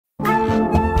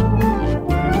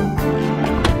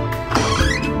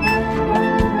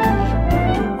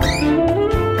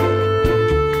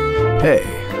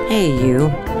Hey,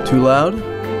 you. Too loud?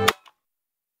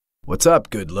 What's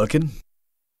up, good looking?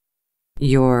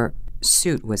 Your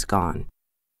suit was gone.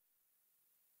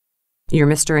 Your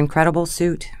Mr. Incredible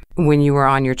suit? When you were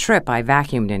on your trip, I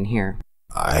vacuumed in here.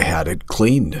 I had it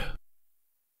cleaned.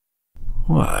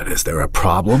 What, is there a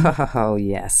problem? Oh,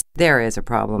 yes. There is a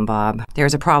problem, Bob.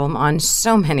 There's a problem on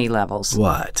so many levels.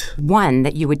 What? One,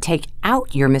 that you would take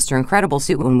out your Mr. Incredible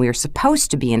suit when we were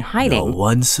supposed to be in hiding. No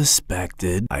one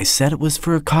suspected. I said it was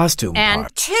for a costume And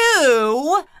part.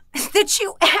 two, that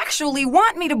you actually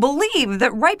want me to believe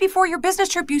that right before your business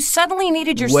trip you suddenly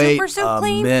needed your super suit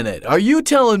cleaned? Wait a minute. Are you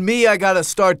telling me I gotta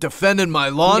start defending my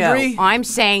laundry? No, I'm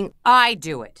saying I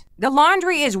do it. The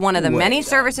laundry is one of the many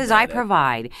services I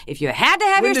provide. If you had to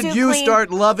have your suit When cleaned... did you start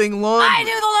loving laundry? I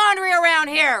do the laundry around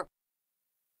here!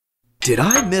 Did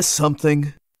I miss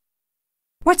something?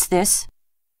 What's this?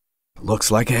 Looks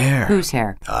like a hair. Whose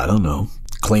hair? I don't know.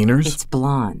 Cleaner's? It's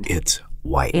blonde. It's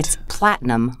white. It's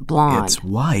platinum blonde. It's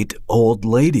white old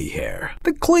lady hair.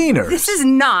 The cleaner's. This is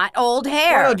not old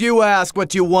hair. Why don't you ask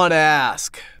what you want to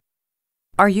ask?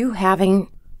 Are you having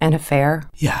an affair?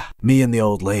 Yeah, me and the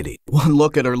old lady. One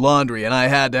look at her laundry and I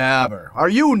had to have her. Are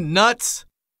you nuts?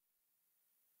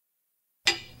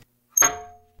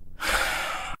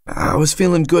 I was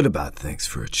feeling good about things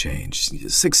for a change.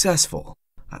 Successful.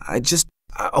 I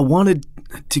wanted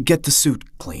to get the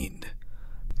suit cleaned.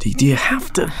 Do you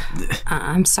have to...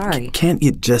 I'm sorry. Can't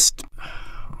you just...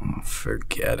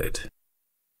 forget it.